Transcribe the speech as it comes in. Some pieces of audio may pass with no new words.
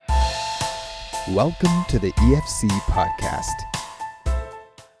Welcome to the EFC podcast.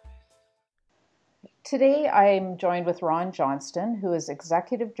 Today I'm joined with Ron Johnston, who is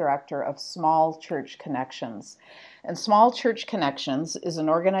Executive Director of Small Church Connections. And Small Church Connections is an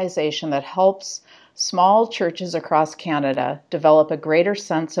organization that helps small churches across Canada develop a greater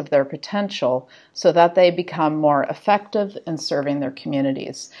sense of their potential so that they become more effective in serving their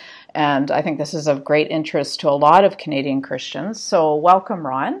communities. And I think this is of great interest to a lot of Canadian Christians. So welcome,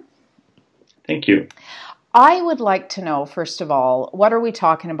 Ron. Thank you. I would like to know, first of all, what are we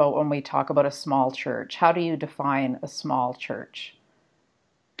talking about when we talk about a small church? How do you define a small church?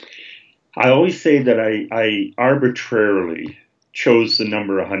 I always say that I arbitrarily chose the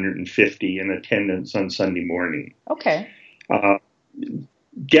number 150 in attendance on Sunday morning. Okay.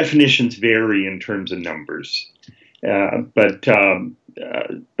 Definitions vary in terms of numbers,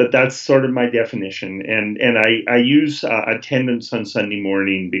 but that's sort of my definition. And I use attendance on Sunday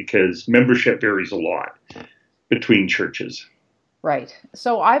morning because membership varies a lot between churches. Right.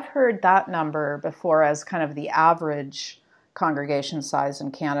 So I've heard that number before as kind of the average congregation size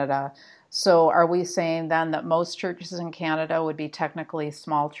in Canada. So are we saying then that most churches in Canada would be technically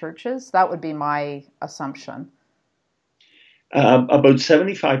small churches? That would be my assumption. About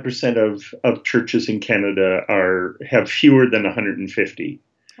 75% of churches in Canada have fewer than 150.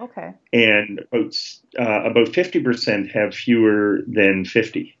 Okay. And about 50% have fewer than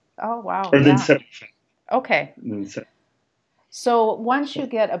 50. Oh, wow. Or than 75. Okay. So once you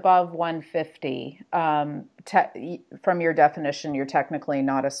get above 150, from your definition, you're technically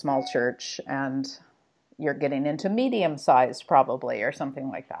not a small church and you're getting into medium-sized probably or something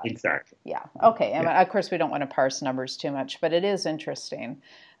like that. Exactly. Yeah. Okay. And yeah. of course, we don't want to parse numbers too much, but it is interesting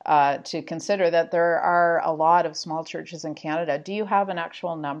to consider that there are a lot of small churches in Canada. Do you have an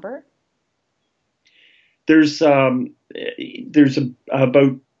actual number? There's about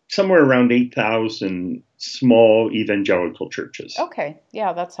somewhere around 8,000 small evangelical churches. Okay.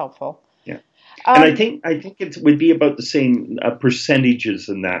 Yeah, that's helpful. Yeah. And I think it would be about the same percentages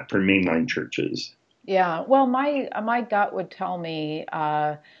in that for mainline churches. Yeah, well, my gut would tell me,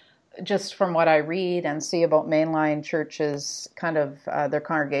 just from what I read and see about mainline churches, kind of their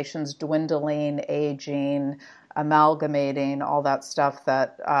congregations dwindling, aging, amalgamating, all that stuff,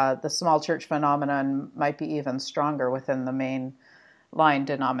 that the small church phenomenon might be even stronger within the mainline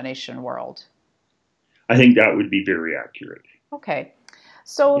denomination world. I think that would be very accurate. Okay.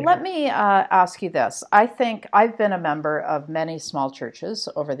 So let me ask you this. I think I've been a member of many small churches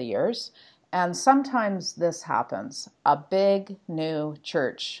over the years. And sometimes this happens. A big new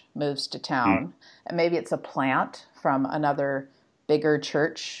church moves to town, and maybe it's a plant from another bigger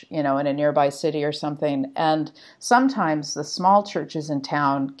church, in a nearby city or something. And sometimes the small churches in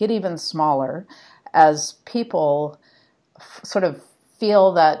town get even smaller as people sort of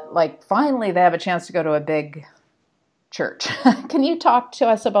feel that, like, finally they have a chance to go to a big church. Can you talk to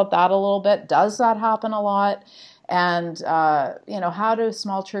us about that a little bit? Does that happen a lot? And, how do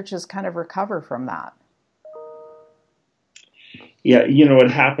small churches kind of recover from that? Yeah,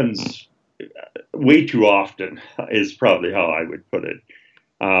 it happens way too often is probably how I would put it.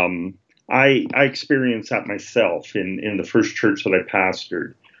 I experienced that myself in the first church that I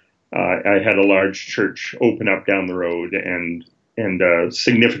pastored. I had a large church open up down the road, and a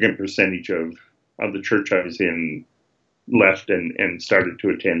significant percentage of the church I was in left and started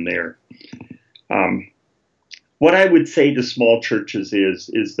to attend there. What I would say to small churches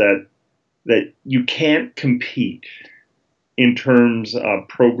is that you can't compete in terms of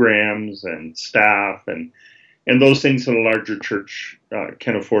programs and staff and those things that a larger church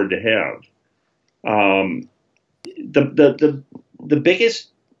can afford to have. The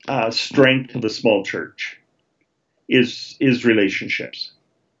biggest strength of a small church is relationships,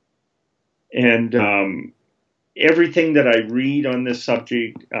 and everything that I read on this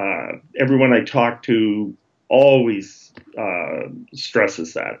subject, everyone I talk to always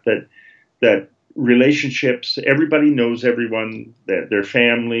stresses that relationships, everybody knows everyone, that their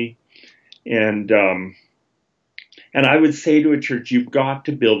family, and I would say to a church, you've got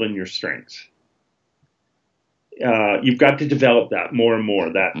to build on your strengths. You've got to develop that more and more,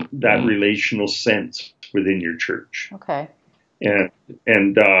 that relational sense within your church. Okay. And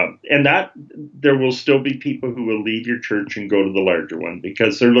that there will still be people who will leave your church and go to the larger one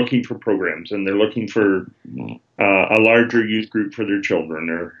because they're looking for programs and they're looking for a larger youth group for their children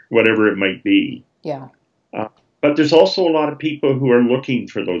or whatever it might be. Yeah. But there's also a lot of people who are looking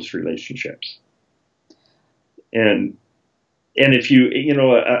for those relationships. And if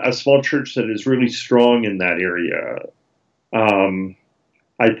a small church that is really strong in that area,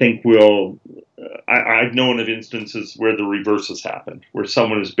 I think will I've known of instances where the reverse has happened, where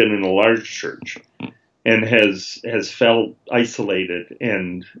someone has been in a large church and has felt isolated,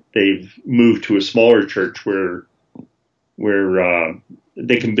 and they've moved to a smaller church where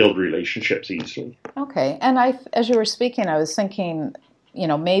they can build relationships easily. Okay, and as you were speaking, I was thinking,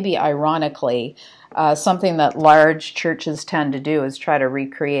 maybe ironically, something that large churches tend to do is try to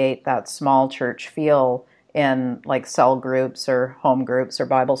recreate that small church feel in like cell groups or home groups or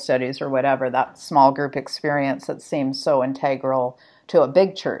Bible studies or whatever, that small group experience that seems so integral to a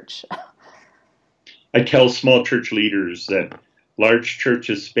big church. I tell small church leaders that large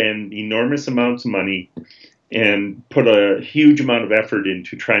churches spend enormous amounts of money and put a huge amount of effort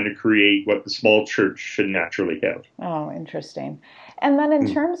into trying to create what the small church should naturally have. Oh, interesting. And then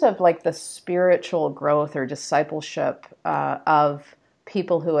in terms of like the spiritual growth or discipleship of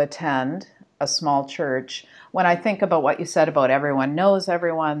people who attend a small church, when I think about what you said about everyone knows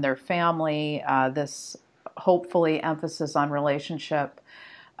everyone, their family, this hopefully emphasis on relationship,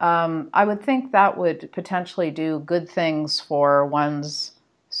 I would think that would potentially do good things for one's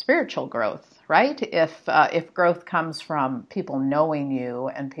spiritual growth, right? If growth comes from people knowing you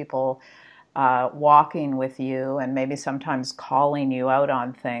and people walking with you and maybe sometimes calling you out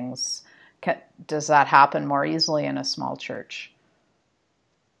on things, does that happen more easily in a small church?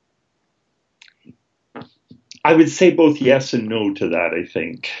 I would say both yes and no to that, I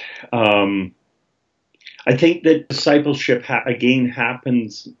think. I think that discipleship, again,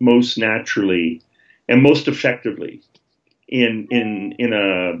 happens most naturally and most effectively in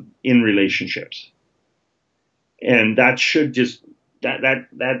relationships. And that should just,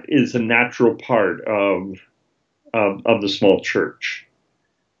 that is a natural part of the small church.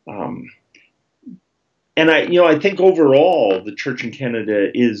 And I think overall the church in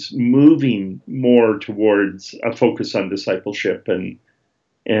Canada is moving more towards a focus on discipleship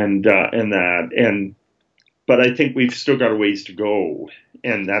but I think we've still got a ways to go,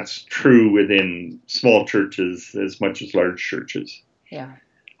 and that's true within small churches as much as large churches. Yeah,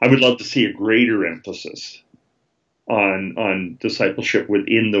 I would love to see a greater emphasis on discipleship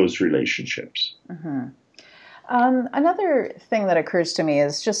within those relationships. Mm-hmm. Another thing that occurs to me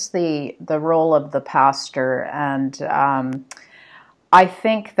is just the role of the pastor, and I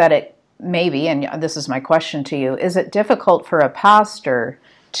think that it maybe, and this is my question to you, is it difficult for a pastor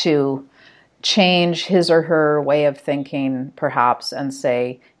to change his or her way of thinking, perhaps, and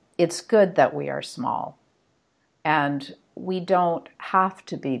say, it's good that we are small, and we don't have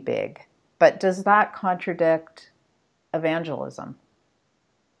to be big? But does that contradict evangelism?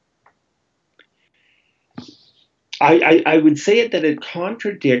 I would say that it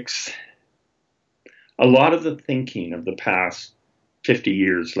contradicts a lot of the thinking of the past 50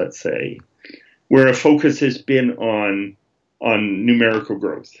 years, let's say, where a focus has been on numerical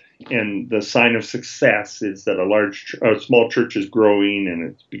growth. And the sign of success is that a small church is growing and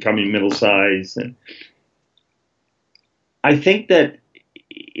it's becoming middle-sized. And I think that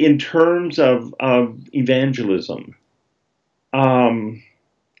in terms of evangelism,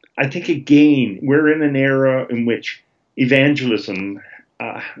 I think, again, we're in an era in which evangelism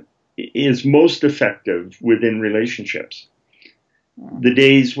is most effective within relationships. The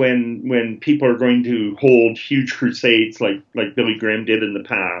days when people are going to hold huge crusades like Billy Graham did in the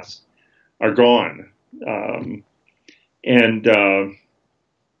past are gone. And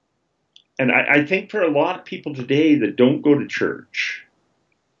I think for a lot of people today that don't go to church,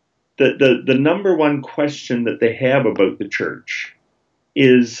 the number one question that they have about the church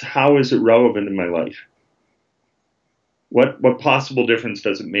is, how is it relevant in my life? What possible difference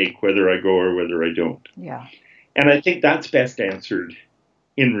does it make whether I go or whether I don't? Yeah. And I think that's best answered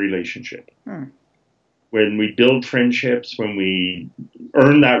in relationship. When we build friendships, when we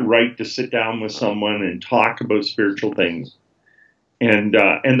earn that right to sit down with someone and talk about spiritual things. And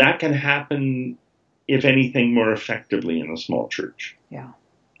that can happen, if anything, more effectively in a small church. Yeah.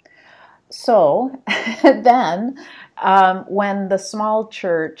 So then, when the small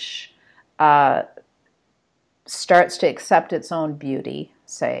church starts to accept its own beauty,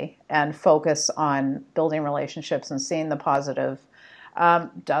 say, and focus on building relationships and seeing the positive,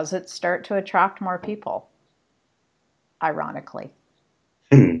 does it start to attract more people? Ironically.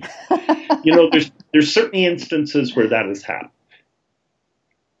 There's certainly instances where that has happened.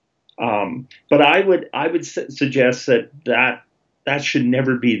 But I would suggest that should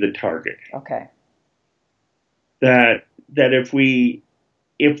never be the target. Okay. That if we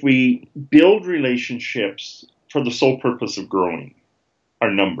build relationships for the sole purpose of growing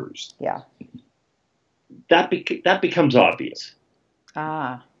our numbers, yeah, that becomes obvious.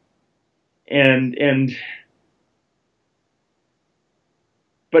 Ah. And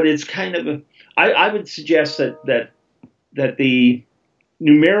but it's kind of I would suggest that the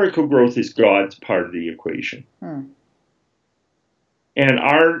numerical growth is God's part of the equation, and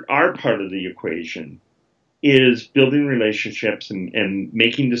our part of the equation is building relationships and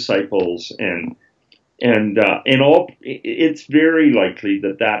making disciples and all. It's very likely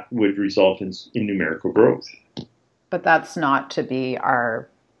that would result in numerical growth. But that's not to be our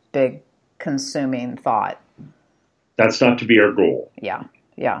big consuming thought. That's not to be our goal. Yeah.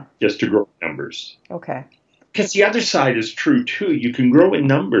 Just to grow numbers. Okay. Because the other side is true too. You can grow in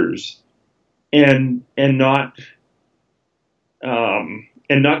numbers and not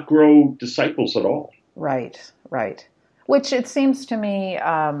grow disciples at all. Right. Which it seems to me,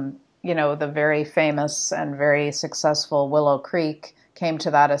 the very famous and very successful Willow Creek came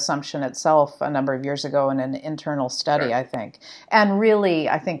to that assumption itself a number of years ago in an internal study, right. I think. And really,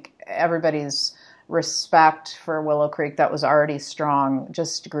 I think everybody's respect for Willow Creek that was already strong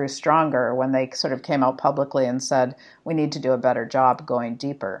just grew stronger when they sort of came out publicly and said, we need to do a better job going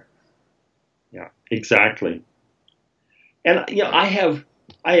deeper. Yeah, exactly. And I have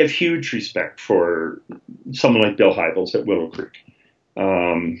huge respect for someone like Bill Hybels at Willow Creek.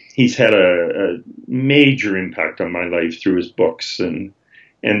 He's had a major impact on my life through his books and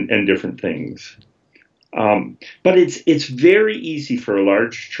different things. But it's very easy for a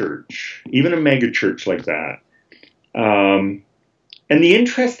large church, even a mega church like that. And the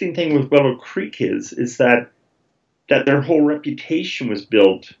interesting thing with Willow Creek is that their whole reputation was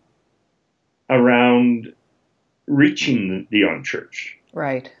built around reaching the unchurched.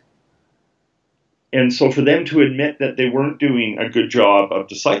 Right. And so for them to admit that they weren't doing a good job of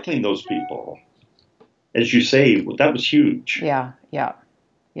discipling those people, as you say, that was huge. Yeah.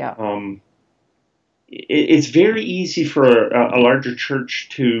 It's very easy for a larger church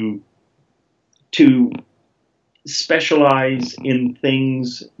to specialize in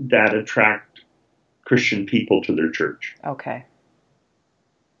things that attract Christian people to their church. Okay.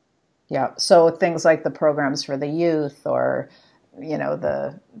 Yeah. So things like the programs for the youth, or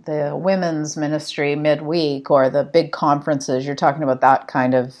the women's ministry midweek, or the big conferences. You're talking about that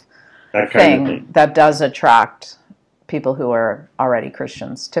kind of thing that does attract people who are already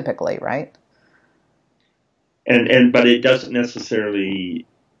Christians, typically, right? But it doesn't necessarily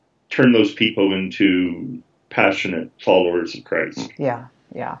turn those people into passionate followers of Christ. Yeah.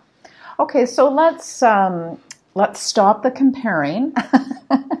 Okay, so let's stop the comparing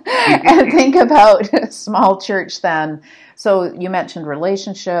and think about small church then. So you mentioned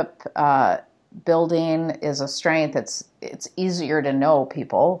relationship building is a strength. It's easier to know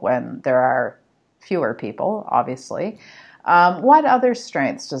people when there are fewer people, obviously. What other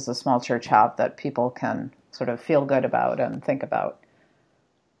strengths does a small church have that people can sort of feel good about and think about?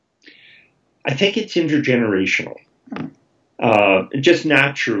 I think it's intergenerational. Just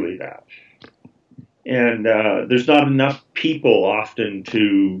naturally that. And there's not enough people often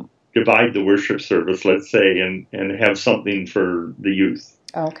to divide the worship service, let's say, and have something for the youth.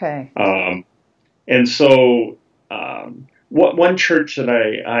 Okay. And so one church that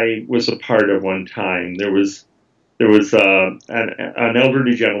I was a part of one time, there was an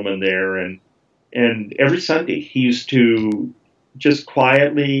elderly gentleman there, and every Sunday he used to just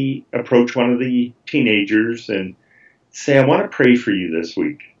quietly approach one of the teenagers and say, I want to pray for you this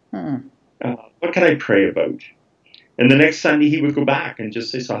week. What can I pray about? And the next Sunday he would go back and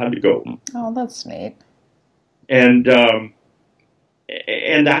just say, so how'd it go? Oh, that's neat. And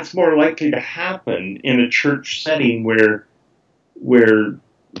that's more likely to happen in a church setting where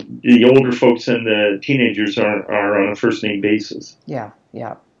the older folks and the teenagers are on a first name basis. Yeah.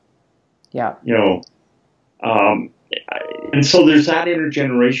 And so there's that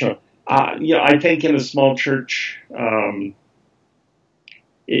intergenerational. I think in a small church,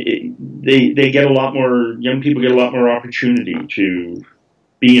 they get a lot more, young people get a lot more opportunity to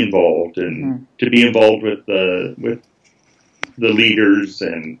be involved and to be involved with the leaders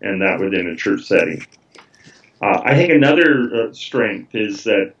and that within a church setting. I think another strength is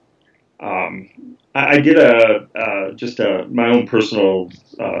that I did my own personal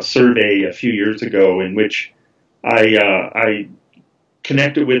survey a few years ago in which I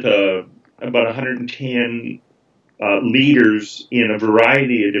connected with about 110 leaders in a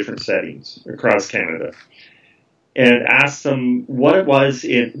variety of different settings across Canada, and asked them what it was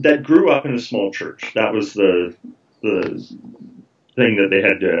that grew up in a small church. That was the thing that they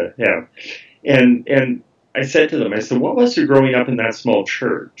had to have. And I said to them, what was it growing up in that small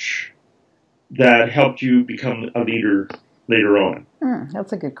church that helped you become a leader later on?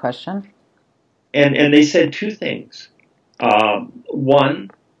 That's a good question. And they said two things. One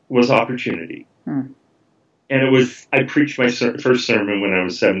was opportunity. I preached my first sermon when I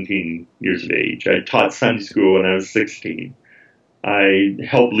was 17 years of age. I taught Sunday school when I was 16. I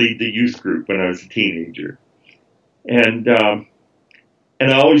helped lead the youth group when I was a teenager. And I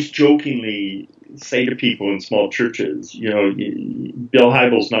always jokingly say to people in small churches, Bill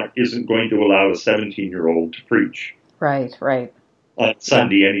Hybels isn't going to allow a 17-year-old to preach. Right. On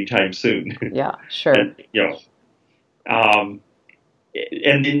Sunday anytime soon. Yeah, sure.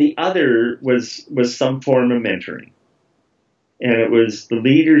 And then the other was some form of mentoring. And it was the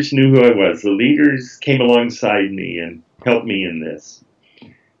leaders knew who I was. The leaders came alongside me and helped me in this.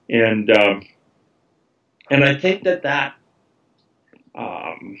 And I think that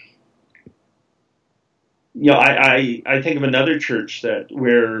I think of another church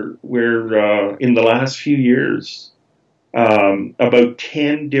where in the last few years, about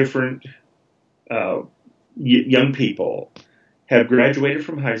 10 different young people have graduated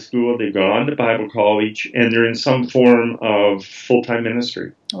from high school, they've gone on to Bible college, and they're in some form of full-time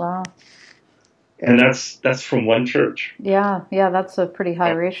ministry. Wow. And that's from one church. Yeah, that's a pretty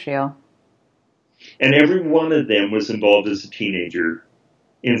high ratio. And every one of them was involved as a teenager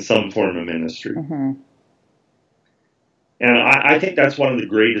in some form of ministry. Mm-hmm. And I think that's one of the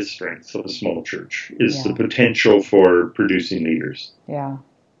greatest strengths of a small church, is the potential for producing leaders. Yeah.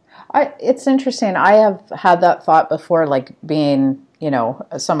 It's interesting. I have had that thought before, like being,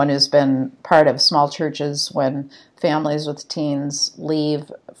 someone who's been part of small churches when families with teens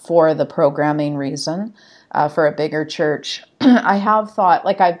leave for the programming reason, for a bigger church. I have thought,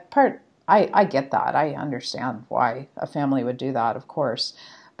 like I get that. I understand why a family would do that, of course.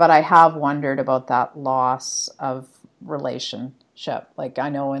 But I have wondered about that loss of relationship. Like I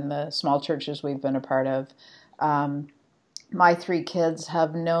know in the small churches we've been a part of, my 3 kids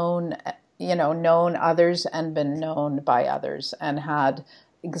have known others and been known by others and had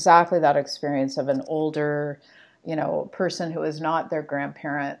exactly that experience of an older, person who is not their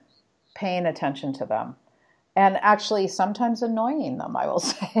grandparent paying attention to them and actually sometimes annoying them, I will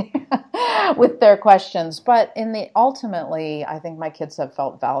say, with their questions. But ultimately, I think my kids have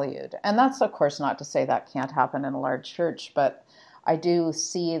felt valued. And that's, of course, not to say that can't happen in a large church, but I do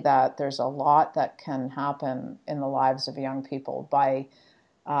see that there's a lot that can happen in the lives of young people by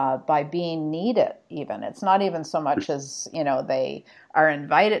being needed even. It's not even so much as, they are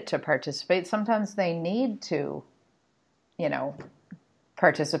invited to participate. Sometimes they need to,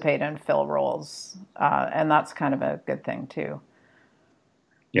 participate and fill roles. And that's kind of a good thing too.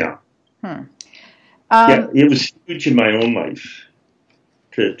 Yeah. It was huge in my own life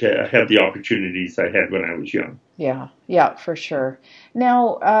to have the opportunities I had when I was young. Yeah, for sure.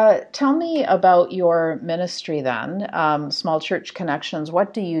 Now, tell me about your ministry then, Small Church Connections.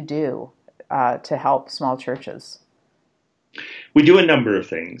 What do you do to help small churches? We do a number of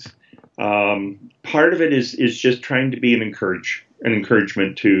things. Part of it is just trying to be an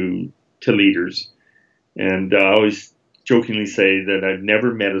encouragement to leaders. And I always jokingly say that I've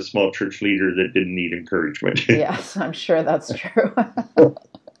never met a small church leader that didn't need encouragement. Yes, I'm sure that's true.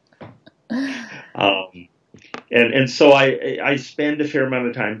 And so I spend a fair amount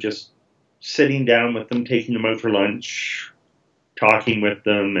of time just sitting down with them, taking them out for lunch, talking with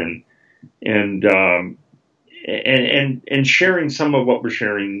them, and sharing some of what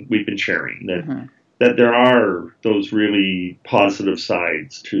we've been sharing, that there are those really positive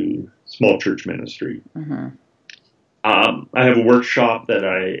sides to small church ministry. Mm-hmm. I have a workshop that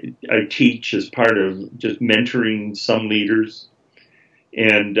I teach as part of just mentoring some leaders,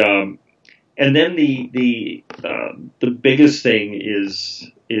 and then the biggest thing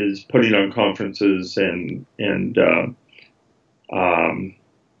is putting on conferences and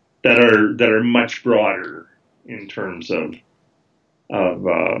that are much broader in terms of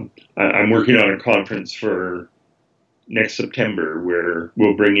I'm working on a conference for next September where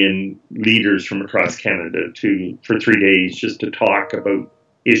we'll bring in leaders from across Canada for 3 days just to talk about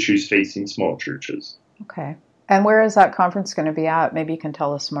issues facing small churches. Okay. And where is that conference going to be at? Maybe you can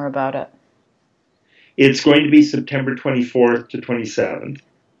tell us more about it. It's going to be September 24th to 27th.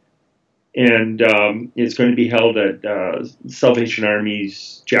 And it's going to be held at Salvation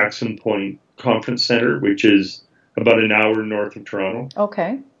Army's Jackson Point Conference Center, which is about an hour north of Toronto.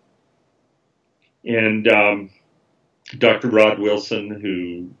 Okay. And Dr. Rod Wilson,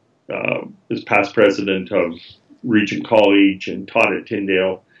 who is past president of Regent College and taught at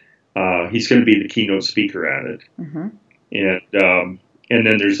Tyndale, he's going to be the keynote speaker at it. Mm-hmm. And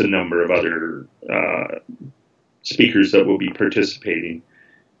then there's a number of other speakers that will be participating.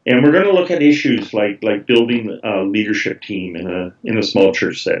 And we're going to look at issues like building a leadership team in a small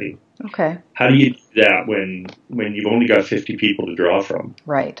church setting. Okay. How do you do that when you've only got 50 people to draw from?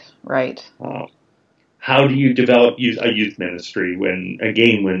 Right. How do you develop a youth ministry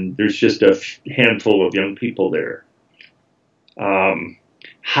when there's just a handful of young people there?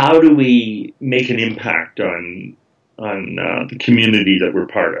 How do we make an impact on the community that we're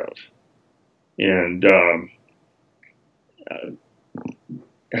part of? And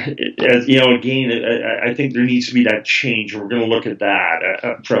as you know, again, I think there needs to be that change. We're going to look at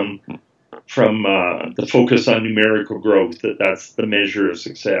that from the focus on numerical growth, that's the measure of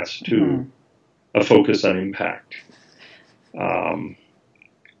success, to a focus on impact. And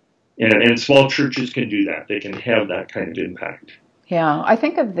small churches can do that. They can have that kind of impact. Yeah, I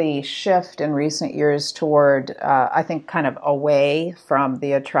think of the shift in recent years toward, I think, kind of away from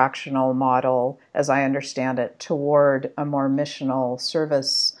the attractional model, as I understand it, toward a more missional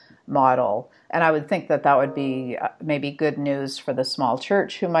service model. And I would think that would be maybe good news for the small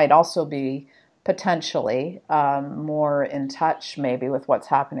church, who might also be potentially more in touch maybe with what's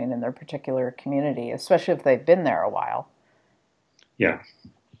happening in their particular community, especially if they've been there a while. Yeah.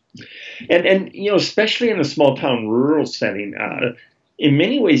 And you know, especially in a small town rural setting, in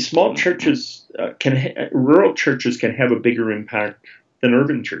many ways, rural churches can have a bigger impact than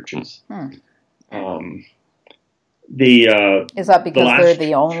urban churches. Is that because they're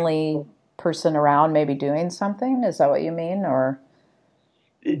the only person around maybe doing something? Is that what you mean, or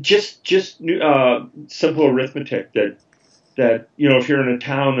just simple arithmetic that you know, if you're in a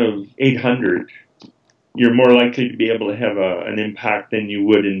town of 800, you're more likely to be able to have an impact than you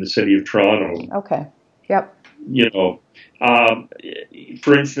would in the city of Toronto. Okay. Yep. You know,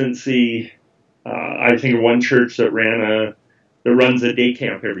 for instance, I think of one church that runs a day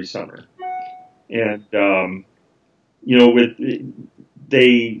camp every summer, and you know,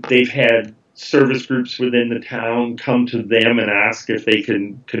 they've had service groups within the town come to them and ask if they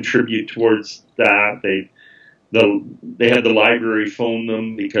can contribute towards that. They had the library phone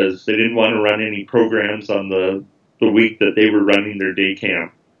them because they didn't want to run any programs on the week that they were running their day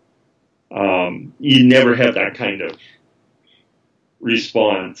camp. You never have that kind of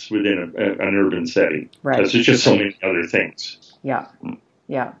response within an urban setting, right? Because there's just so many other things. Yeah.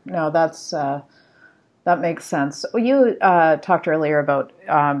 No, that makes sense. Well, you talked earlier about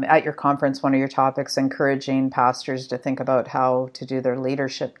at your conference, one of your topics, encouraging pastors to think about how to do their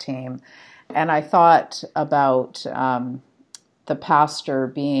leadership team. And I thought about the pastor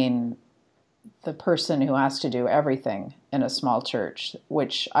being the person who has to do everything in a small church,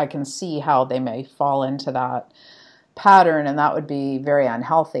 which I can see how they may fall into that pattern, and that would be very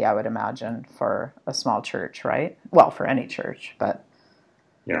unhealthy, I would imagine, for a small church, right? Well, for any church, but...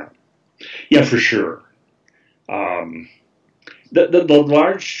 Yeah, for sure. The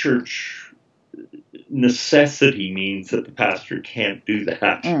large church necessity means that the pastor can't do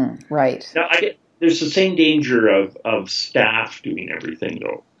that. Right. Now, there's the same danger of staff doing everything,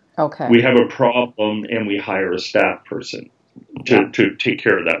 though. Okay. We have a problem, and we hire a staff person to take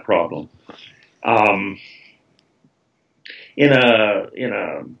care of that problem. In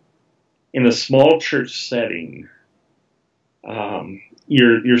a small church setting,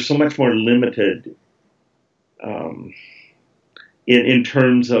 you're so much more limited in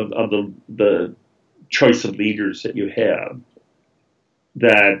terms of the choice of leaders that you have,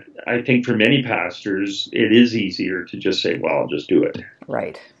 that I think for many pastors it is easier to just say, well, I'll just do it.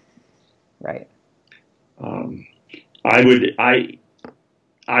 Right.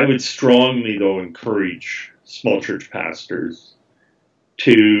 I would strongly, though, encourage small church pastors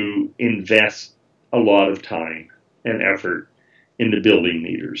to invest a lot of time and effort into building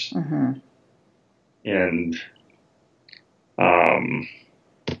leaders. And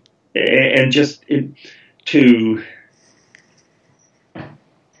just to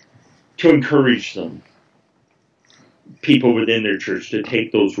encourage them, people within their church, to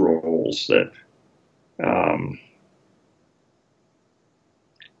take those roles that,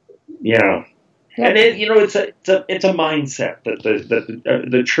 And then, you know, it's a mindset that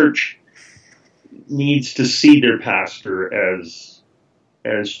the church needs to see their pastor as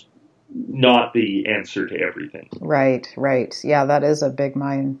not the answer to everything. Right. Yeah, that is a big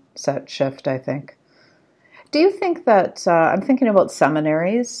mindset shift, I think. Do you think that, I'm thinking about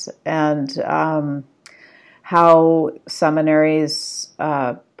seminaries and how seminaries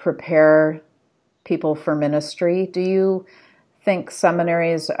prepare people for ministry. Do you think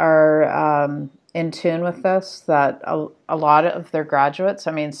seminaries are in tune with this, that a lot of their graduates,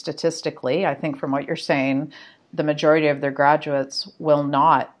 I mean, statistically, I think from what you're saying, the majority of their graduates will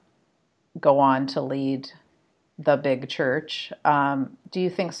not go on to lead the big church. Do you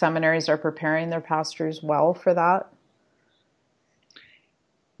think seminaries are preparing their pastors well for that?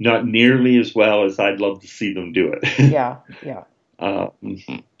 Not nearly as well as I'd love to see them do it. Yeah.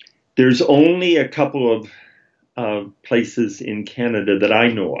 There's only a couple of places in Canada that I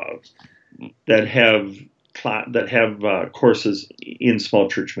know of that have courses in small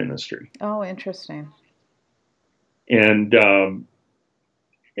church ministry. Oh, interesting. And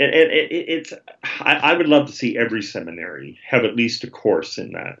it's I would love to see every seminary have at least a course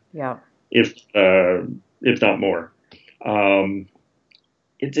in that. Yeah. If not more.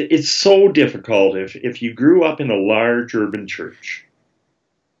 It's so difficult if you grew up in a large urban church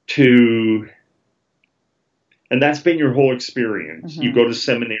and that's been your whole experience. Mm-hmm. You go to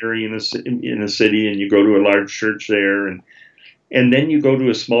seminary in a city, and you go to a large church there, and then you go to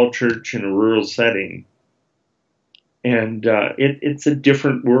a small church in a rural setting, and it's a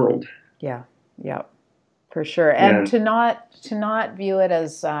different world. Yeah, for sure. And to not view it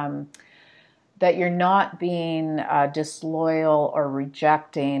as that you're not being disloyal or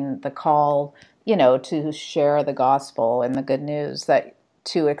rejecting the call, to share the gospel and the good news, that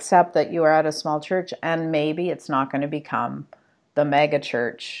to accept that you are at a small church, and maybe it's not going to become the mega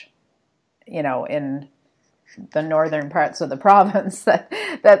church, in the northern parts of the province,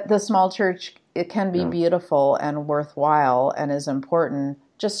 that the small church, it can be beautiful and worthwhile and is important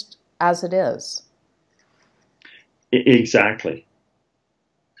just as it is. Exactly.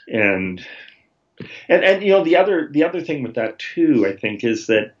 And the other thing with that too, I think, is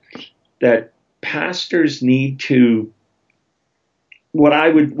that pastors need to, what I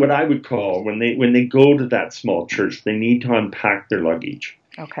would call, when they go to that small church, they need to unpack their luggage.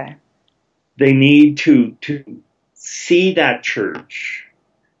 Okay. They need to see that church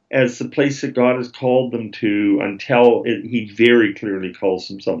as the place that God has called them to until He very clearly calls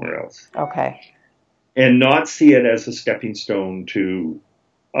them somewhere else. Okay. And not see it as a stepping stone to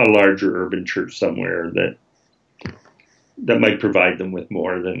a larger urban church somewhere that might provide them with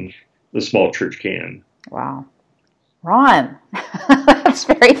more than the small church can. Wow. Ron, that's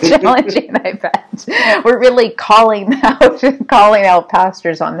very challenging, I bet. We're really calling out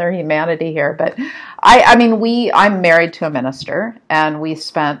pastors on their humanity here. But I'm married to a minister, and we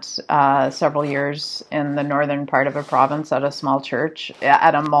spent several years in the northern part of a province at a small church,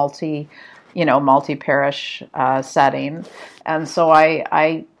 at a multi-parish setting. And so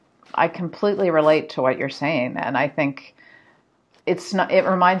I completely relate to what you're saying. And I think it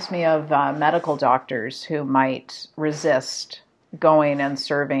reminds me of medical doctors who might resist going and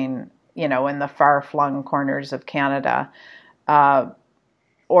serving, in the far-flung corners of Canada,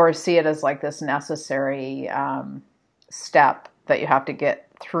 or see it as like this necessary step that you have to get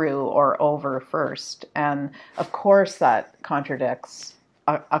through or over first. And of course that contradicts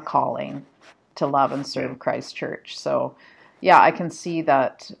a calling to love and serve Christ Church. So yeah, I can see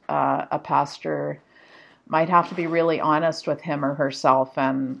that a pastor might have to be really honest with him or herself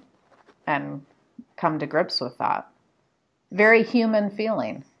and come to grips with that. Very human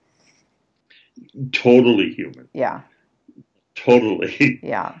feeling. Totally human. Yeah. Totally.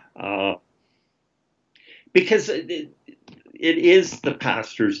 Yeah. Because it is the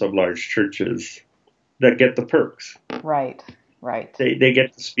pastors of large churches that get the perks. Right. They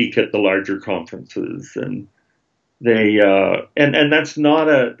get to speak at the larger conferences, and they and that's not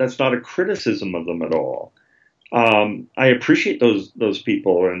a criticism of them at all. I appreciate those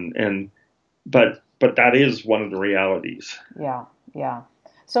people, but that is one of the realities. Yeah.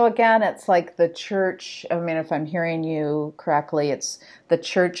 So again, it's like the church. I mean, if I'm hearing you correctly, it's the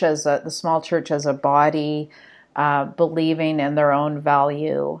church the small church as a body, believing in their own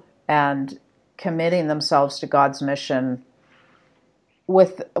value and committing themselves to God's mission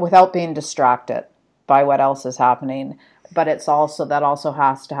without being distracted by what else is happening. But that also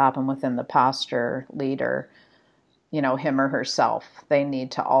has to happen within the pastor leader. Him or herself. They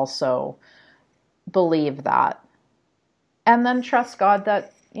need to also believe that. And then trust God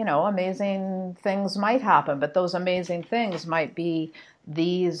that, amazing things might happen. But those amazing things might be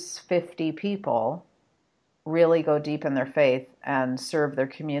these 50 people really go deep in their faith and serve their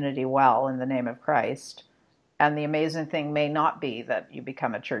community well in the name of Christ. And the amazing thing may not be that you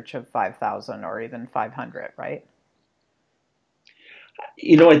become a church of 5,000 or even 500, right?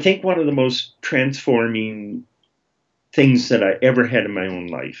 I think one of the most transforming things that I ever had in my own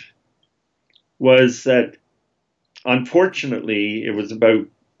life was that, unfortunately, it was about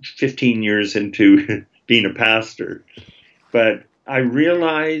 15 years into being a pastor, but I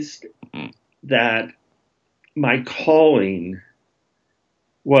realized that my calling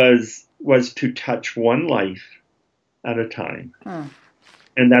was to touch one life at a time.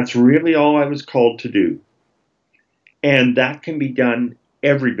 And that's really all I was called to do. And that can be done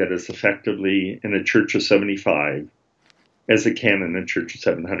every bit as effectively in a church of 75 as it can in a church of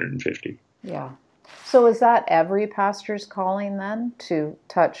 750. Yeah. So is that every pastor's calling then, to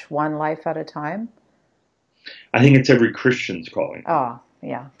touch one life at a time? I think it's every Christian's calling. Oh,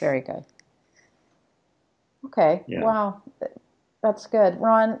 yeah, very good. Okay, Yeah. wow, that's good.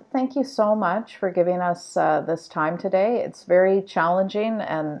 Ron, thank you so much for giving us this time today. It's very challenging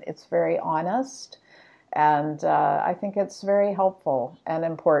and it's very honest, and I think it's very helpful and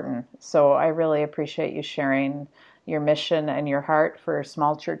important. So I really appreciate you sharing your mission and your heart for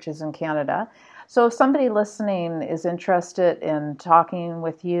small churches in Canada. So if somebody listening is interested in talking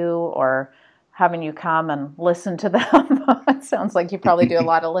with you or having you come and listen to them, it sounds like you probably do a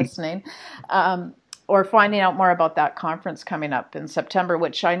lot of listening, or finding out more about that conference coming up in September,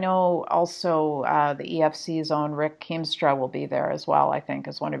 which I know also the EFC's own Rick Keemstra will be there as well, I think,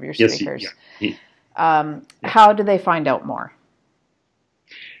 as one of your speakers. Yes, How do they find out more?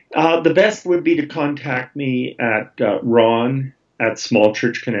 The best would be to contact me at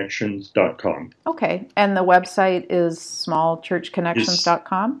ron@smallchurchconnections.com. Okay. And the website is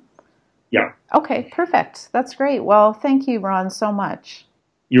smallchurchconnections.com? Yeah. Okay, perfect. That's great. Well, thank you, Ron, so much.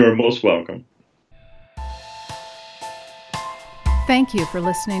 You are most welcome. Thank you for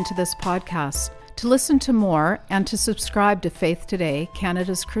listening to this podcast. To listen to more and to subscribe to Faith Today,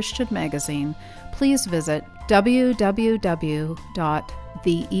 Canada's Christian magazine, please visit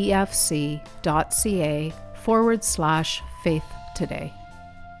www.theefc.ca/faith today.